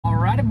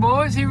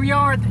boys, here we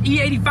are at the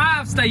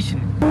E85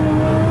 station.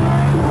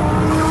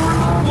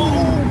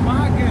 Oh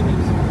my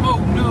goodness.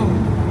 Oh no.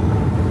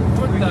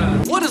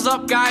 What is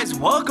up, guys?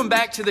 Welcome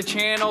back to the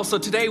channel. So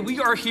today we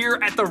are here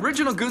at the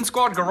original Goon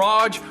Squad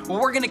garage where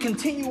we're going to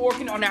continue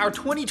working on our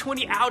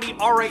 2020 Audi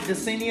R8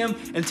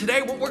 Decennium. And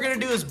today what we're going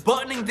to do is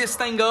buttoning this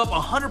thing up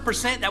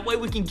 100%. That way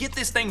we can get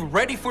this thing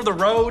ready for the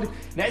road.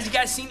 And as you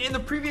guys seen in the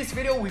previous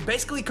video, we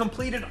basically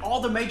completed all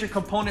the major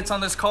components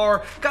on this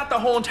car. Got the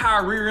whole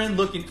entire rear end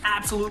looking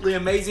absolutely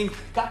amazing.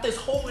 Got this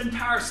whole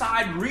entire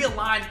side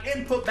realigned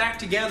and put back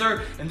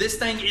together. And this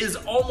thing is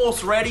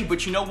almost ready.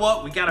 But you know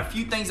what? We got a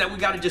few things that we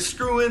got to just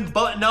screw in,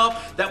 button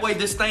up. That way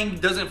this thing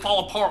doesn't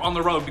fall apart on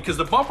the road, because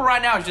the bumper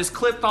right now is just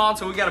clipped on,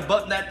 so we got to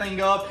button that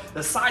thing up.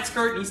 The side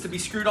skirt needs to be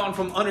screwed on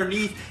from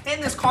underneath,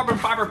 and this carbon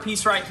fiber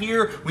piece right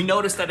here, we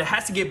noticed that it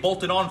has to get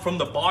bolted on from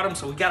the bottom,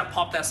 so we got to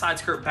pop that side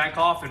skirt back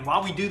off. And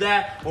while we do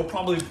that, we'll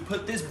probably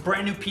put this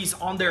brand new piece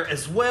on there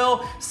as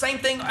well. Same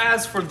thing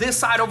as for this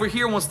side over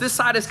here. Once this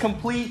side is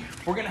complete,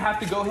 we're gonna have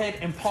to go ahead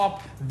and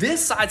pop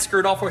this side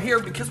skirt off over here,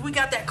 because we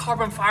got that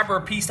carbon fiber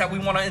piece that we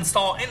want to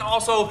install. And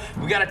also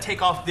we got to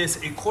take off this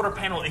quarter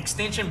panel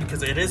extension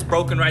because it is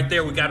broken right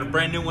there. We got a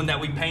brand new one that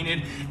we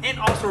painted, and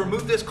also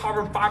remove this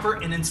carbon fiber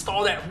and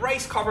install that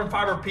race carbon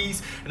fiber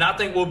piece, and I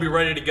think we'll be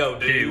ready to go,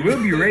 dude.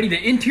 We'll be ready.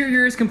 The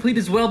interior is complete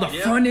as well. The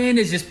front end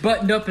is just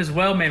buttoned up as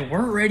well, man.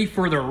 We're ready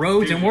for the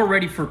roads, and we're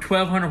ready for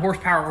 1200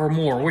 horsepower or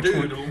more. Which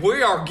one?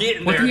 We are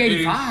getting there,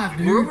 E85,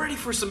 dude. We're ready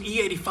for some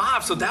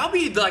E85, so that'll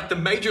be like the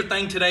major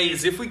thing today,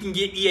 is if we can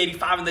get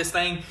E85 in this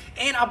thing.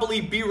 And I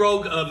believe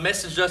B-Rogue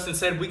messaged us and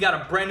said we got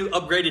a brand new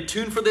upgraded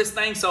tune for this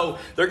thing, so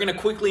they're gonna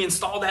quickly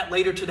install that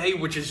later today,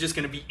 which is just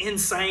gonna be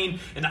insane.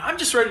 And I'm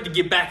just ready to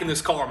get back in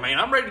this car, man.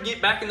 I'm ready to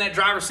get back in that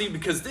driver's seat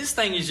because this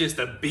thing is just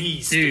a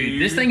beast,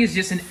 dude. This thing is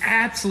just an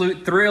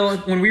absolute thrill.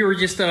 When we were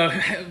just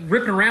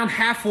ripping around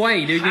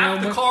halfway, dude,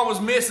 half the car was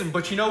missing,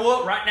 but you know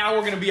what? Right now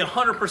we're gonna be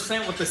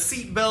 100% with the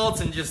seat belts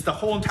and just the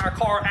whole entire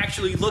car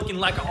actually looking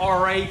like an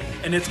R8,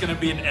 and it's gonna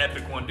be an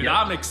epic one, dude. Yep.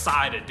 I'm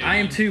excited, dude. I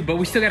am too, but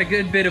we still got a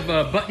good bit of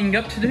buttoning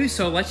up to do,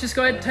 so let's just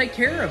go ahead and take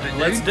care of it,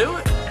 dude. Let's do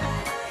it.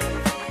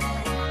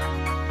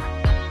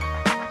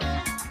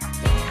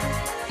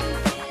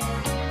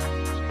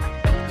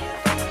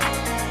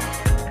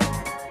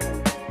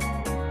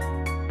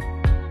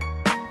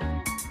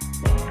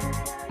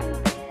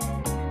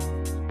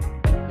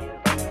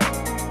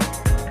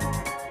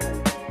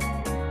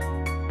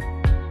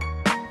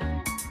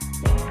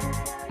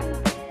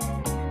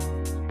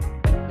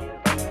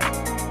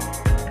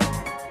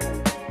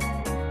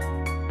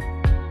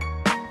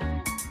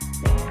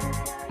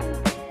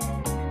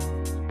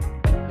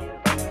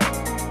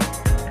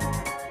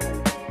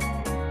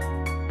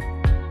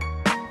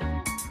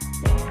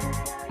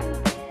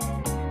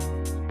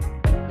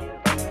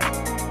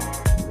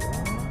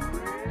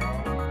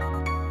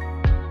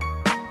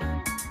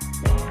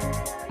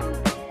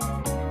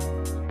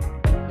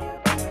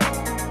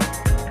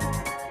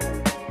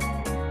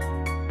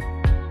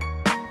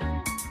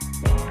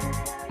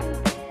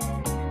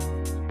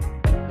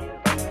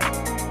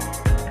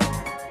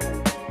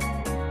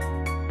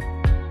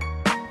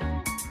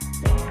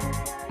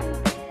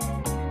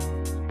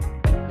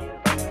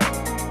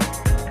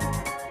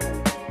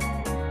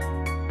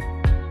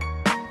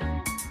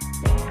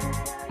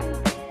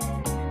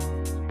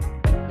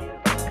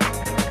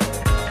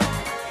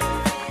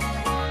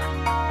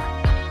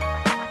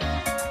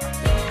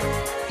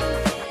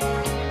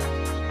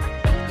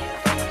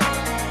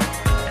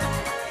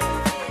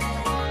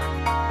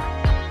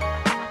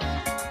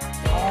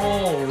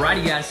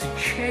 Alrighty guys, so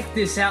check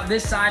this out.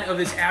 This side of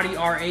this Audi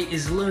R8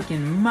 is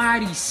looking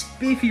mighty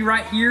spiffy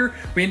right here.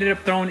 We ended up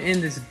throwing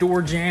in this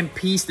door jamb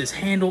piece, this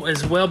handle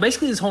as well.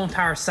 Basically this whole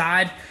entire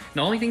side.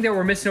 The only thing that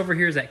we're missing over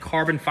here is that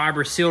carbon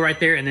fiber seal right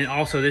there, and then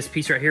also this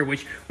piece right here,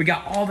 which we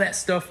got all that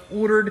stuff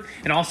ordered.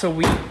 And also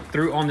we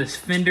threw on this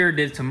fender,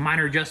 did some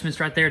minor adjustments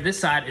right there. This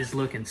side is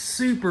looking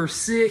super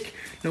sick.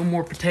 No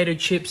more potato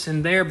chips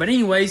in there. But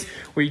anyways,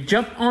 we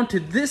jumped onto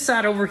this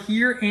side over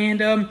here,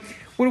 and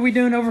what are we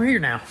doing over here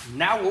now?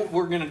 Now what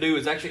we're gonna do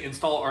is actually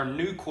install our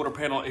new quarter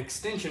panel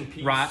extension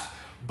piece. Right.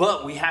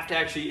 But we have to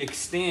actually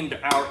extend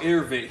our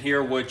air vent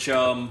here, which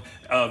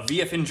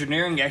VF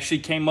Engineering actually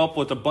came up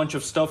with a bunch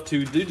of stuff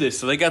to do this.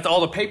 So they got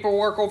all the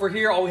paperwork over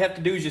here. All we have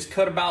to do is just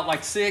cut about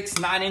like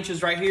 6-9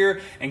 inches right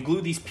here and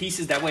glue these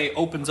pieces. That way it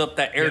opens up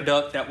that air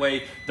duct. That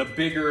way the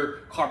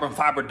bigger carbon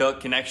fiber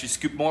duct can actually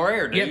scoop more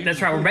air, dude. Yep,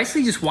 that's right. We're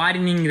basically just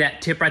widening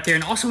that tip right there.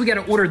 And also we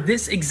got to order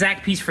this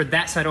exact piece for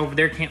that side over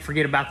there. Can't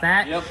forget about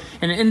that. Yep.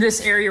 And in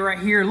this area right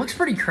here, it looks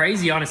pretty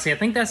crazy, honestly. I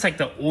think that's like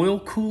the oil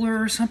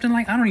cooler or something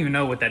like. I don't even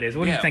know what that is.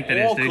 What do you think that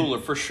is, dude? Oil cooler,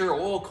 for sure.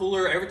 Oil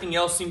cooler. Everything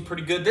else seemed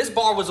pretty good. This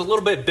bar was a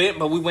little bit bent,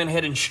 but we went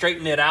ahead and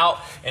straightened it out.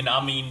 And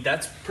I mean,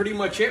 that's pretty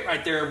much it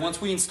right there.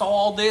 Once we install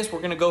all this,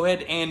 we're going to go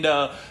ahead and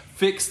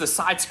fix the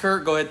side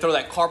skirt, go ahead and throw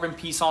that carbon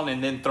piece on,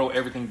 and then throw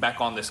everything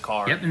back on this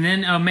car. Yep, and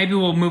then maybe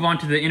we'll move on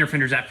to the inner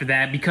fenders after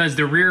that, because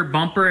the rear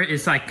bumper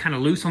is like kind of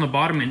loose on the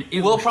bottom, and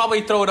we'll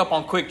probably throw it up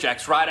on quick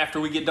jacks right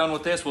after we get done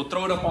with this. We'll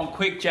throw it up on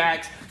quick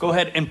jacks, go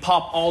ahead and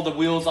pop all the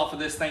wheels off of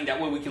this thing.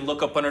 That way we can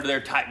look up under there,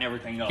 tighten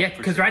everything up. Yeah,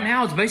 because right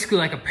now it's basically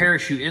like a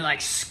parachute. It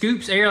like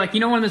scoops air, like, you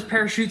know, one of those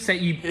parachutes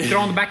that you throw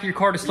on the back of your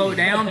car to slow it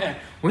down.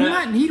 We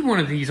might need one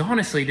of these,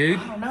 honestly, dude.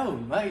 I don't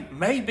know,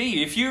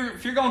 maybe. If you're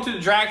going to the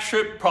drag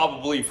strip,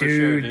 probably for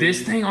sure, dude.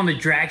 This thing on the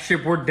drag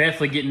strip, we're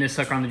definitely getting this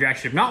sucker on the drag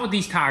strip. Not with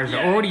these tires, though.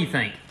 Or what do you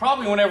think?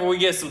 Probably whenever we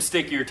get some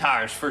stickier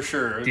tires, for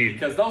sure. Dude.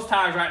 Because those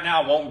tires right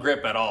now won't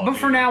grip at all. But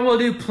for now, we'll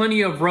do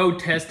plenty of road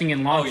testing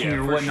and launching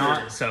or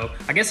whatnot. Sure. So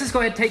I guess let's go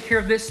ahead and take care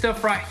of this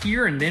stuff right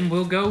here, and then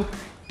we'll go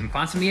and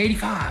find some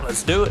E85.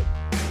 Let's do it.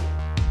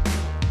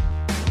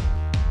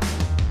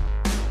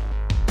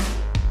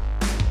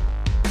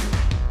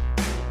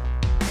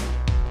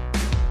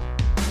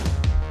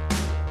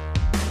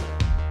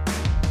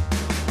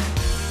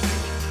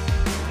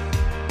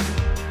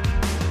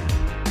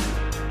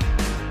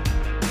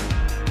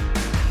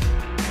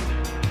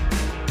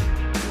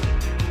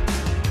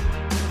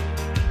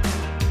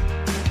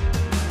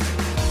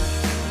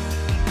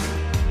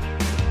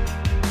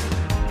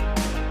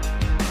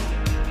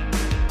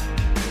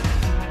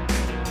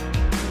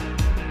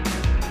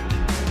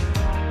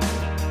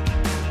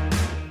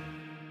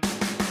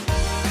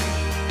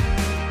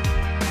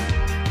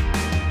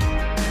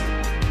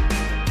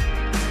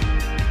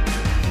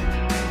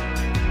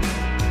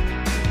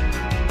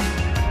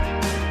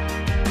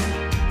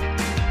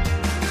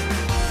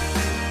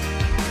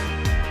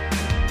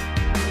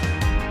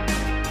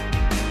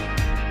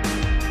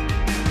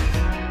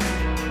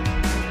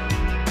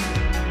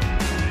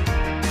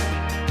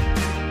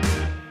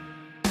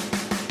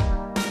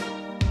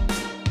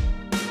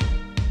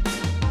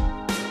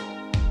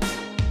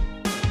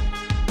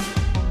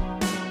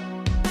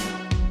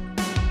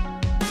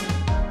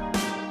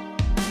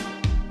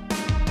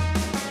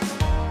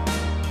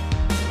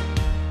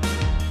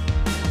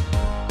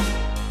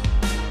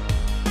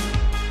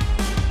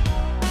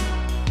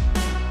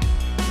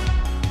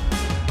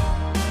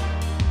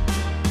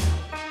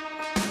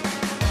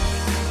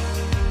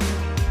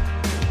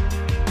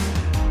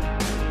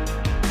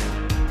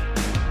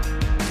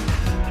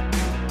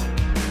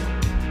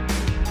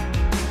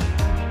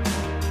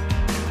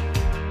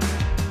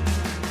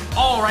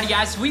 Alrighty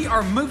guys, we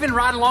are moving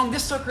right along.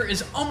 This sucker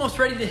is almost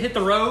ready to hit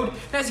the road.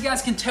 And as you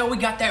guys can tell, we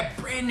got that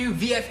brand new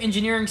VF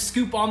Engineering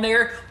scoop on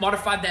there.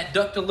 Modified that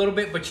duct a little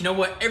bit, but you know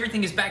what?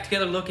 Everything is back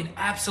together looking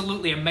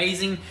absolutely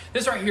amazing.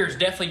 This right here is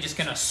definitely just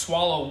gonna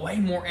swallow way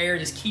more air,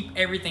 just keep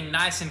everything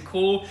nice and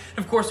cool. And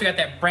of course, we got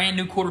that brand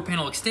new quarter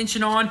panel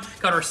extension on.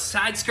 Got our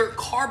side skirt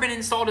carbon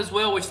installed as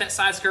well, which that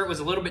side skirt was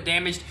a little bit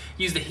damaged.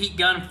 Used the heat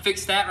gun,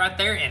 fixed that right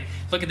there. And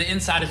look at the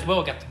inside as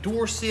well. Got the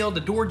door seal, the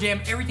door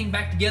jamb, everything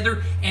back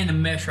together, and the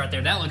mesh right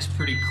there. That looks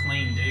pretty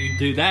clean, dude.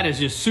 Dude, that is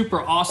just super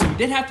awesome.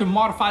 Did have to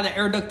modify the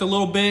air duct a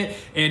little bit,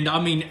 and I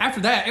mean,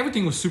 after that,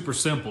 everything was super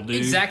simple, dude.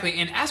 Exactly,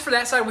 and as for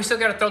that side, we still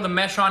gotta throw the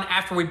mesh on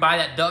after we buy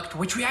that duct,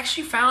 which we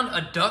actually found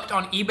a duct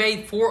on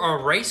eBay for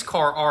a race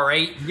car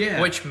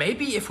R8, which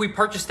maybe if we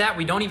purchase that,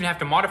 we don't even have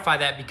to modify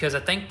that because I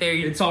think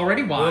it's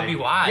already wide. Will be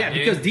wide, yeah,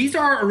 dude. because these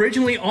are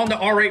originally on the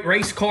R8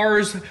 race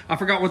cars. I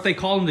forgot what they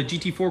call them, the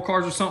GT4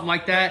 cars or something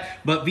like that,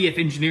 but VF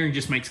Engineering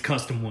just makes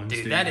custom ones,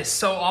 dude. That is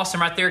so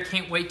awesome right there.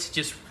 Can't wait to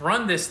just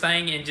run this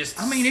thing and just...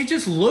 I mean, it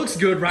just looks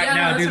good right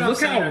now, dude.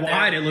 Look how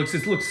wide it looks.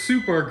 It looks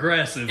super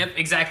aggressive. Yep,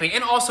 exactly.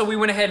 And also, we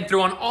went ahead and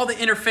threw on all the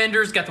inner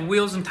fenders, got the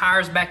wheels and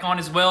tires back on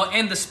as well,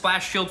 and the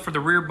splash shield for the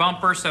rear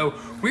bumper. So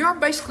we are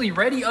basically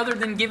ready, other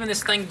than giving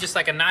this thing just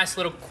like a nice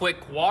little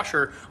quick wash,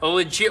 or a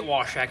legit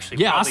wash,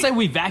 actually. Yeah, I say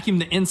we vacuum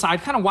the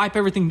inside, kind of wipe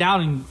everything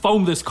down, and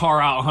foam this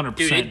car out 100%.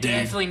 Dude, it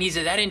definitely needs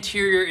it. That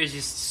interior is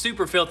just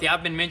super filthy.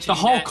 I've been mentioning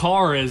the whole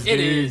car is, dude. It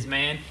is,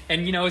 man.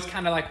 And you know, it's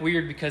kind of like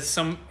weird because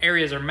some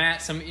areas are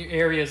matte, some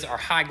areas are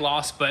high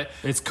gloss, but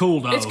it's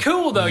cool though. It's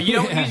cool though. You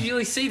don't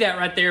usually see that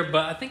right there,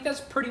 but I think that's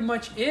pretty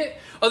much it.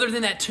 Other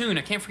than that tune,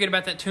 I can't forget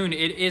about that tune.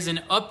 It is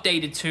an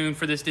updated tune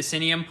for this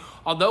Decennium.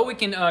 Although we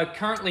can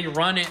currently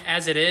run it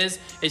as it is,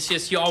 it's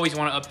just you always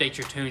want to update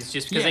your tunes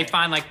just because they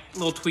find like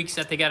little tweaks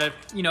that they gotta,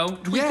 you know,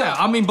 tweak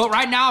up. I mean, but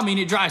right now, I mean,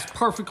 it drives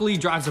perfectly,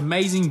 drives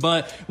amazing,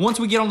 but once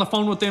we get on the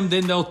phone with them,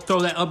 then they'll throw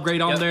that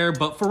upgrade on there.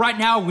 But for right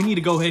now, we need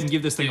to go ahead and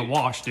give this thing a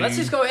wash, dude. Let's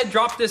just go ahead and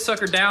drop this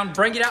sucker down,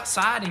 bring it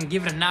outside, and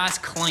give it a nice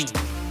clean.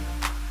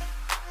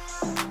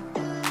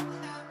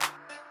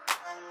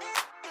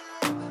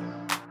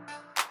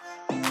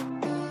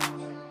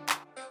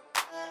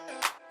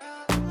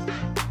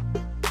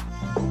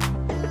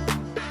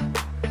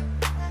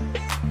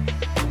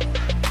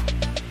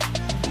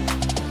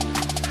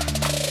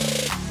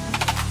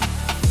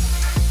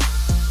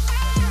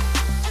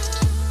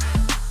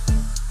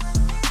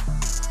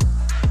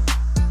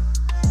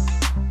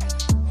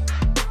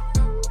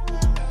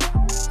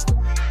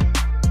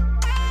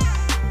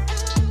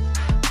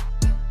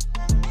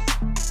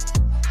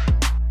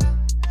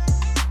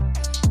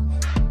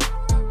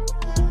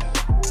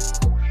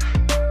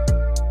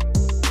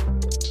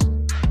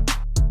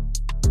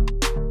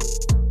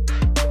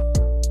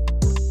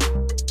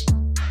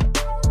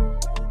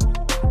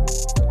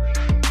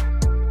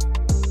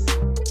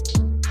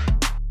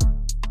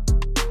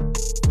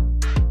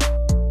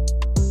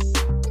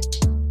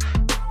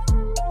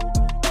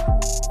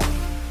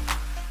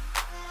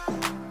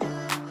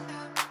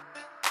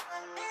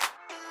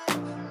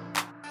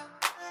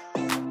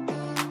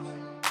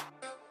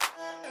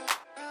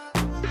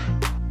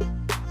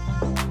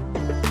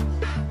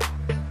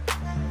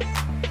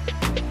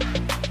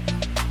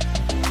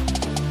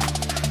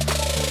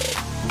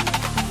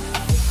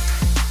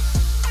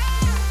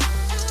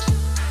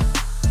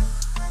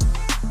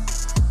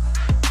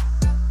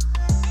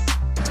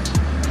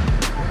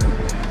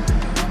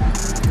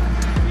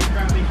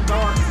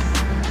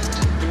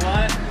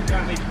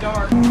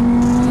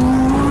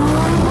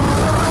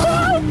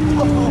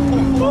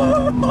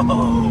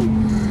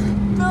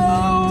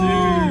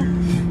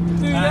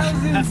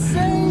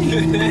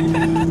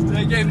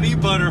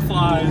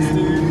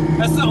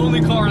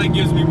 shit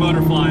gives me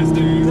butterflies,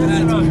 dude.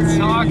 That's what I'm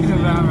talking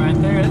about right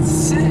there. That's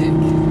sick.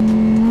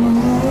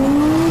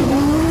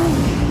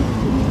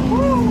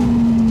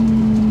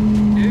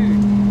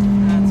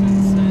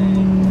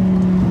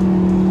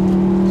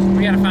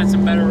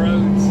 Some better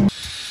roads.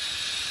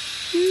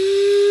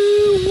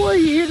 What,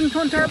 you hear them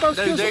twin turbos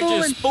still They're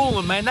spooling? just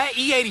spooling, man. That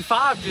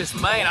E85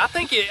 just, man, I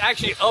think it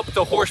actually upped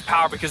the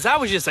horsepower because that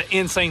was just an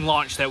insane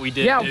launch that we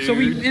did, Yeah, dude. so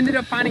we ended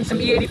up finding some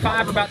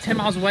E85 about 10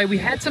 miles away. We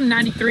had some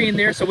 93 in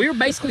there, so we were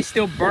basically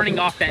still burning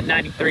off that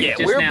 93. Yeah,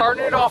 just we were now.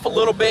 burning it off a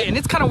little bit, and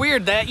it's kind of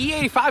weird that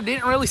E85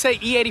 didn't really say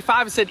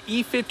E85. It said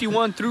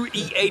E51 through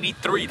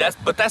E83.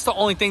 But that's the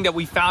only thing that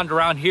we found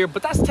around here.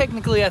 But that's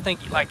technically, I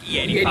think, like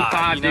E85. E85, you know dude.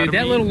 what I That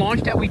mean? little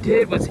launch that we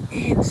did was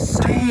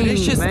insane, Dude,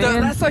 it's just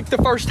man. that's like the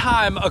first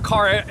time a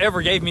car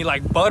ever gave me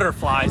like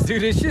butterflies,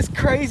 dude. It's just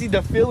crazy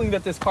the feeling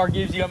that this car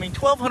gives you. I mean,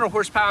 1,200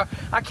 horsepower.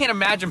 I can't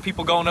imagine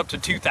people going up to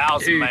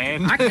 2,000, Dude,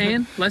 man. I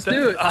can. Let's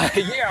do it.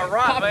 Yeah,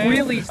 right, Pop man.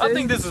 wheelies, I dude.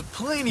 think this is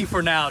plenty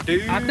for now,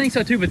 dude. I think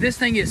so too, but this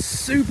thing is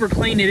super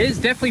clean. It is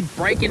definitely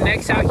breaking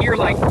necks out here,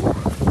 like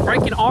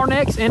breaking our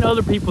necks and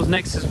other people's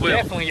necks as well.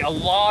 Definitely a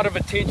lot of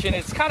attention.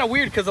 It's kind of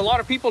weird because a lot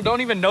of people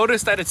don't even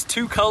notice that it's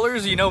two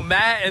colors, you know,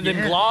 matte and then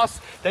Yeah. gloss.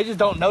 They just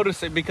don't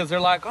notice it because they're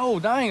like, oh,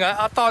 dang,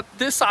 I thought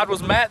this side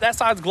was matte, that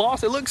side's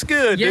gloss. It looks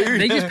good, Yeah, dude.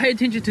 they just pay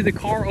attention to the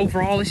car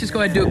overall. Let's just go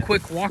ahead and do a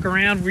quick walk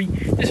around. We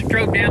just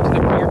drove down to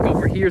the park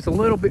over here. It's a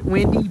little bit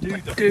windy,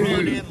 Dude, but the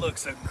front end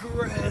looks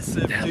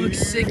aggressive, that dude. looks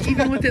sick,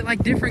 even with it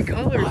like different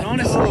colors,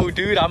 honestly. Oh,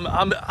 dude,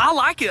 I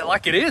like it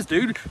like it is,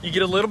 dude. You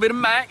get a little bit of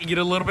matte, you get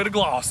a little bit of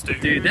gloss,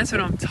 dude. Dude, that's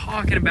what I'm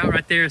talking about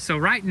right there. So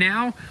right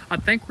now, I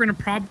think we're gonna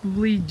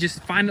probably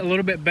just find a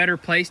little bit better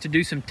place to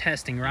do some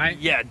testing, right?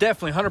 Yeah,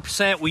 definitely,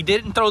 100%. We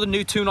didn't throw the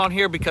new tune on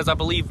here because I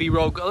believe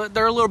V-Rogue,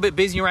 they're a little bit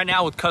busy right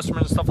now with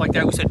customers and stuff like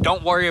that. We said,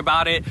 don't worry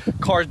about it.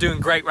 Car's doing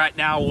great right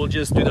now. We'll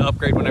just do the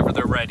upgrade whenever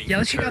they're ready. Yeah,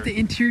 let's check out the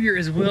interior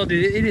as well,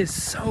 dude. It is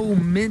so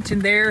mint in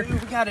there.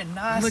 Dude, we got it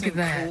nice Look and at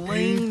that,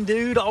 clean,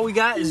 dude. All we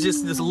got is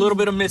just this little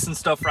bit of missing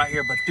stuff right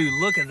here. But, dude,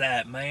 look at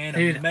that, man.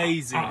 Dude,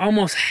 amazing. I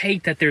almost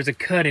hate that there's a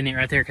cut in it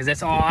right there because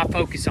that's all I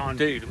focus on.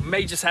 Dude,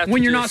 may just have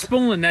When to you're not just...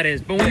 spooling, that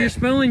is. But when you're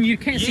spooling, you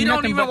can't see You don't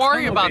nothing even but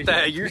worry tunnel about vision.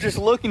 that. You're just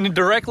looking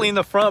directly in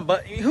the front.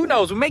 But who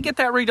knows? We may get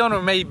that redone or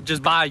we may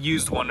just buy a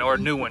used one or a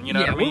new one. You know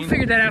Yeah, what I mean? we'll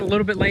figure that out a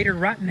little bit later.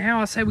 Right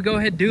now, I say we go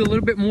ahead and do a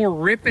little bit more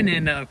ripping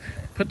and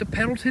put the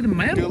pedal to the Do a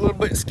metal. little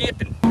bit of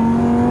skipping.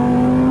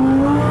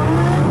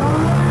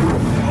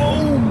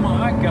 Oh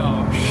my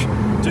gosh.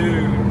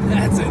 Dude,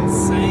 that's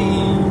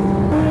insane.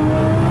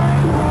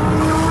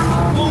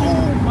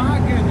 Oh my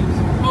goodness.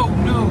 Oh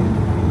no.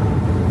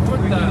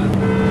 What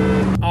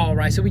the? All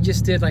right, so we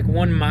just did like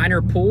one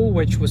minor pull,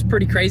 which was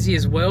pretty crazy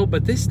as well,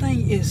 but this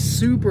thing is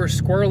super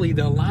squirrely.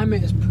 The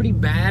alignment is pretty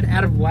bad,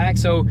 out of whack,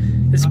 so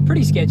it's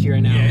pretty sketchy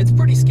right now. Yeah, it's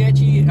pretty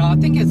sketchy. I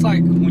think it's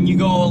like when you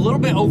go a little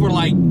bit over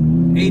like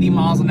 80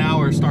 miles an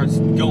hour, it starts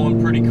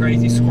going pretty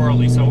crazy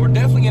squirrely. So we're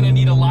definitely gonna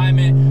need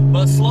alignment,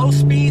 but slow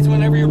speeds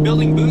whenever you're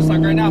building boost,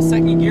 like right now,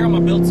 second gear, I'm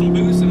gonna build some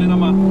boost and then I'm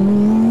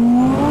gonna...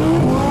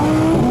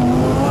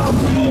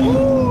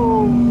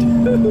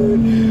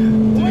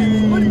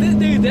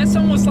 Dude, that's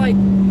almost like,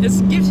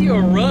 this gives you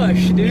a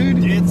rush,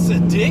 dude. It's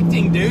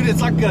addicting, dude.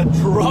 It's like a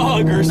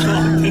drug or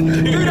something,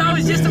 dude. Dude, I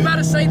was just about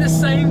to say the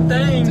same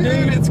thing,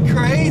 Dude, it's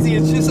crazy.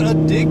 It's just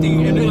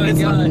addicting. Oh my it's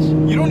gosh.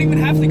 Like, you don't even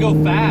have to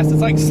go fast.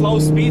 It's like slow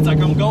speeds. Like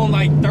I'm going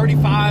like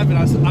 35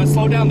 and I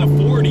slow down to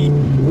 40,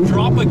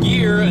 drop a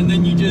gear, and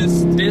then you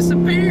just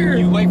Disappear.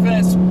 you wait for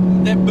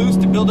that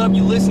boost to build up.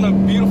 You listen to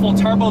beautiful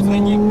turbos, and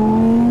then you...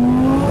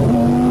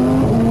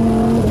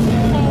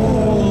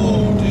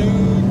 Oh,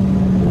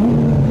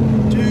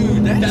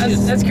 dude.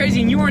 That's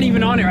crazy, and you weren't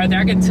even on it right there,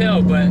 I can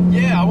tell, but...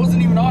 Yeah, I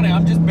wasn't even on it.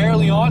 I'm just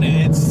barely on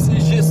it. It's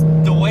just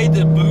the way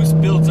the boost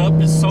builds up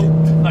is so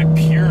like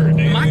pure,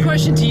 dude. My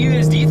question to you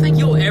is, do you think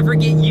you'll ever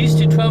get used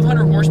to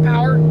 1,200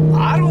 horsepower?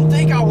 I don't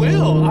think I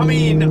will. I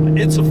mean,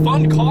 it's a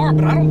fun car,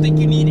 but I don't think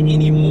you need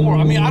any more.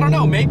 I mean, I don't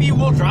know. Maybe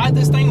we'll drive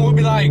this thing and we'll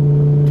be like,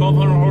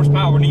 1,200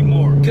 horsepower, need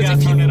more. Because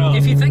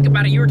if you think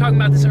about it, you were talking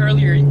about this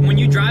earlier, when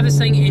you drive this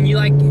thing and you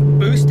like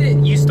boost it,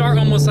 you start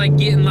almost like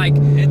getting like,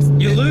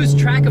 you lose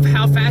track of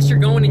how fast you're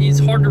going and it's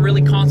hard to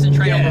really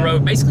concentrate on the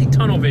road. Basically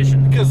tunnel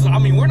vision. Because, I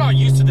mean, we're not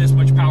used to this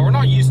much power. We're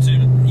not used to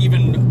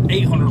even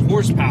 800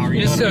 horsepower,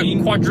 you know what I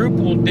mean?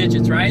 Quadruple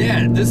digits, right?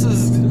 Yeah, this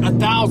is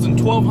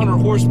 1,000, 1,200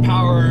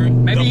 horsepower.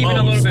 Maybe even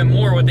a little bit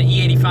more with the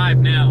E85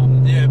 now.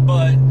 Yeah,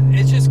 but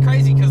it's just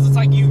crazy because it's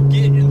like you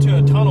get into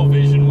a tunnel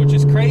vision, which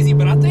is crazy,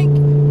 but I think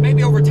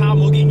maybe over time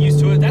we'll get used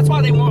to it. That's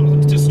why they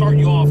want to start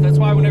you off. That's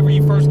why whenever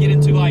you first get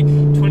into like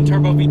twin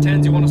turbo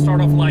V10s, you want to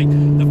start off like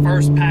the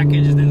first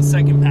package and then the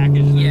second package.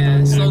 And Yeah,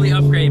 then slowly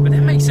upgrade, but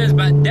that makes sense.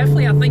 But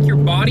definitely I think your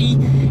body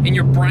and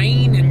your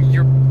brain and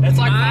your It's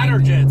like fighter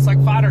jets.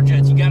 Like fighter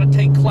jets. You got to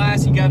take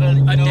class. You got to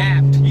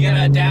adapt. You got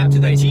to adapt to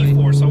the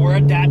G-force. So we're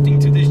adapting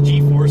to this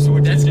G-force,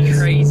 which That's is just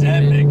crazy,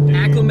 epic, man. dude.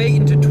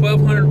 Acclimating to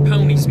 1,200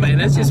 ponies, man.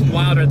 that's just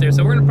wild right there.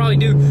 So we're gonna probably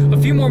do a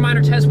few more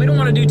minor tests. We don't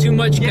want to do too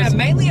much. Yeah,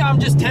 mainly I'm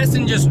just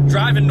testing, just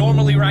driving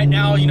normally right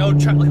now, you know,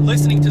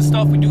 listening to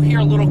stuff. We do hear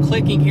a little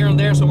clicking here and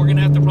there, so we're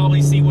gonna have to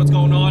probably see what's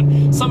going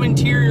on. Some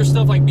interior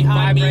stuff like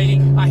behind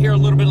me, I hear a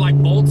little bit like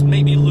bolts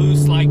maybe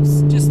loose, like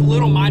just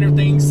little minor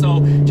things.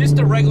 So just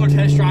a regular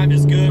test drive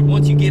is good.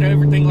 Once you get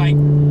everything like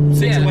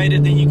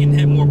situated, then you can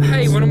hit more boosts.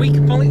 Hey, when we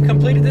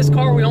completed this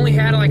car, we only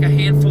had like a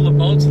handful of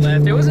bolts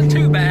left. It wasn't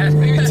too bad.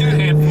 Maybe 2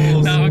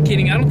 handfuls. No, I'm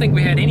kidding. I don't think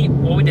we had any.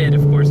 Well, we did,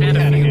 of course. We had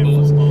a few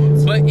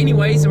bolts. But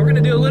anyways, we're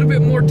gonna do a little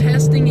bit more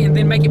testing and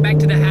then make it back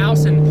to the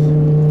house,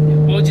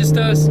 and we'll just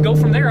go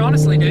from there.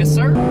 Honestly, dude. Yes,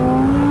 sir.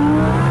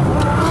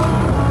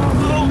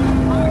 Oh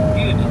my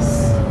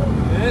goodness,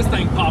 this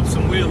thing pops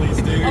some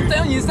wheelies, dude. I'm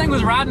telling you, this thing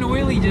was riding a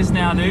wheelie just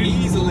now, dude.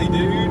 Easily,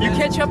 dude. You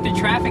catch up to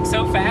traffic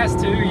so fast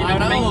too. You know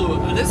what I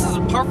mean? This is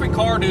a perfect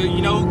car to,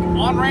 you know,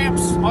 on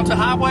ramps, onto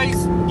highways,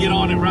 get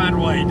on it right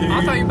away, dude.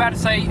 I thought you were about to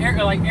say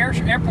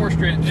airport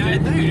strips. Yeah,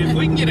 dude, if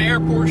we can get an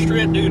airport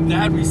strip, dude,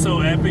 that'd be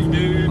so epic,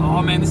 dude.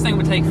 Oh man, this thing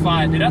would take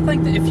flight, dude. I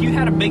think that if you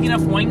had a big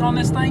enough wing on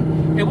this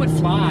thing, it would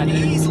fly, dude.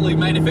 Easily,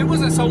 man. If it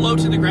wasn't so low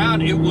to the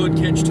ground, it would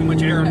catch too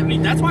much air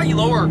underneath. That's why you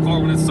lower a car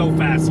when it's so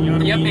fast, you know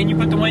what I mean? Yep, and you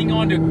put the wing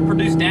on to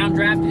produce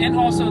downdraft and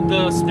also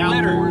the splitter.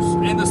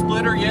 Downforce and the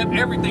splitter, yep,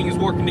 everything is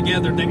working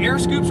together. The air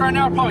scoops right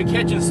now are probably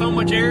catching so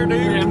much air, dude.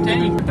 Yeah, I'm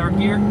telling you, third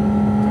gear.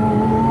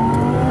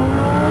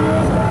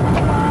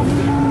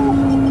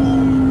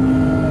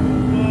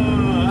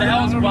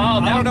 That was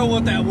wild. I don't know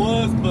what that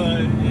was,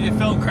 but it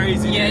felt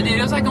crazy. Yeah, dude,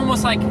 it was like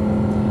almost like it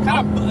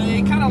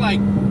kind of like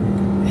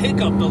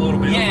hiccuped a little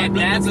bit. Yeah, like,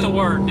 that's the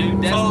word,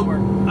 dude. That's the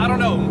word. I don't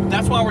know.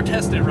 That's why we're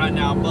testing it right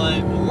now,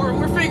 but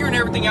we're figuring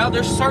everything out.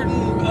 There's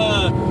certain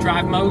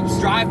drive modes,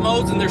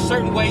 and there's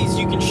certain ways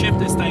you can shift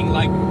this thing.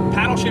 Like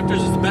paddle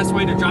shifters is the best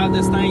way to drive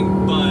this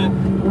thing, but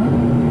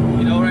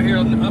you know, right here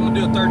I'm gonna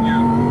do a third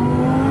gear.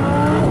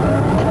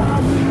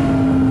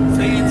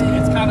 See,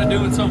 it's kind of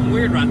doing something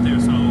weird right there,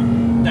 so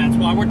that's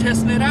why we're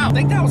testing it out. I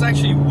think that was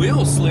actually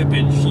wheel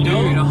slippage, you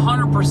know? Dude,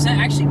 100%.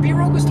 Actually,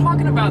 B-Rogue was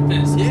talking about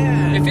this.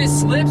 Yeah. If it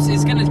slips,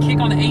 it's gonna kick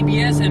on the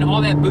ABS and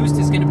all that boost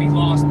is gonna be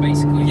lost,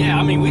 basically. Yeah,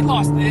 I mean, we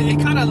lost, it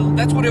kind of,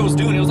 that's what it was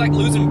doing. It was like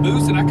losing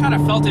boost, and I kind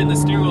of felt it in the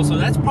steering wheel, so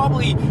that's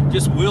probably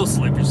just wheel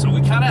slippage. So we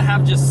kind of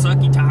have just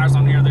sucky tires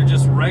on here. They're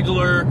just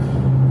regular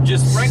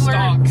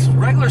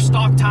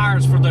stock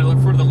tires for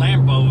the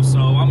Lambo. So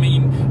I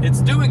mean, it's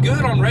doing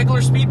good on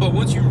regular speed, but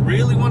once you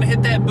really want to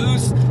hit that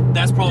boost,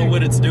 that's probably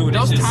what it's doing.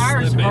 Those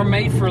tires are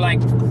made for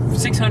like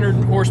 600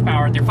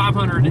 horsepower. They're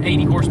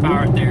 580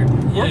 horsepower right there.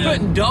 We're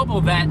putting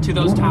double that to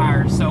those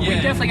tires, so we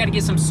definitely got to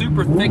get some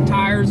super thick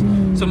tires,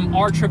 some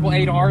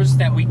R888Rs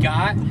that we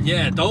got.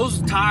 Yeah,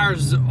 those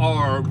tires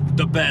are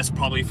the best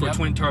probably for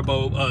twin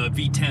turbo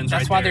V10s.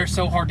 That's why they're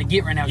so hard to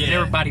get right now, because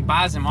everybody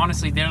buys them.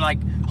 Honestly, they're like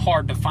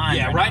hard to find.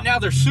 Yeah, right now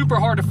they're super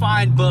hard to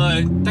find,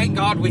 but thank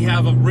God we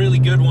have a really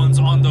good ones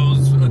on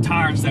those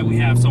tires that we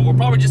have. So we're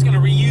probably just going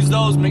to reuse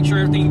those, make sure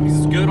everything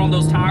is good on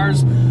those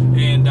tires.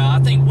 And I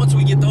think once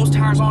we get those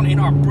tires on in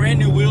our brand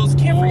new wheels,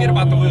 can't forget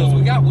about the wheels.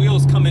 We got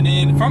wheels coming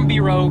in from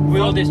B-Rogue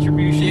Wheel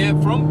Distribution.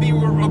 Yeah, from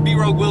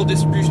B-Rogue Wheel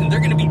Distribution. They're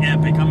going to be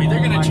epic. I mean, they're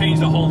going to change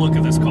the whole look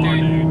of this car,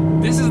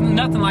 dude. This is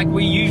nothing like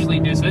we usually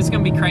do, so it's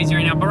going to be crazy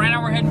right now. But right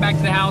now we're heading back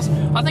to the house.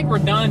 I think we're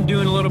done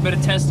doing a little bit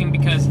of testing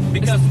because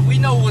we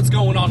know what's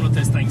going on with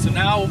this thing. So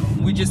now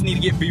we just need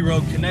to get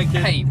B-Rogue connected.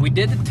 Hey, we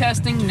did the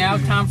testing. Now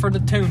time for the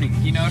tuning.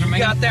 You know what I mean? You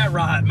got that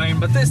right, man.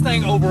 But this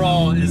thing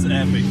overall is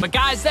epic. But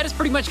guys, that is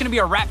pretty much going to be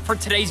a wrap for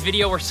today's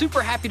video. We're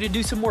super happy to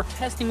do some more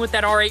testing with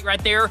that R8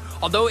 right there.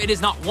 Although it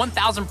is not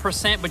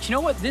 1000%, but you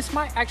know what? This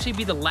might actually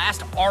be the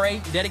last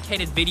R8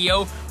 dedicated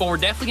video, but we're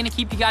definitely going to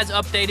keep you guys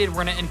updated.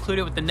 We're going to include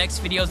it with the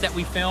next videos that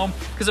we film,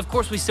 because of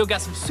course we still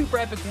got some super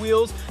epic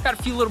wheels, got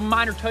a few little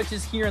minor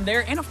touches here and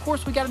there, and of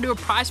course we got to do a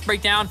price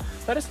breakdown.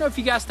 Let us know if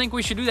you guys think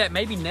we should do that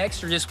maybe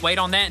next, or just wait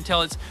on that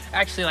until it's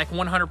actually like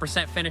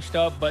 100% finished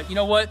up. But you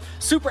know what?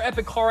 Super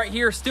epic car right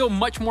here. Still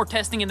much more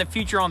testing in the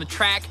future on the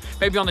track,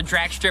 maybe on the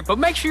drag strip, but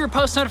make sure your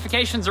post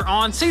notifications are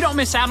on so you don't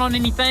miss out on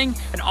anything.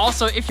 And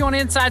also, if you want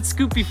an inside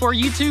scoop before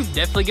YouTube,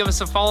 definitely give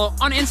us a follow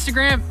on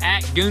Instagram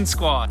at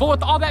goonzquad. But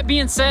with all that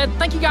being said,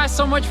 thank you guys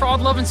so much for all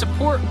the love and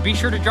support. Be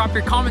sure to drop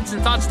your comments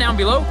and thoughts down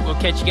below. We'll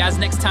catch you guys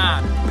next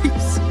time.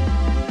 Peace.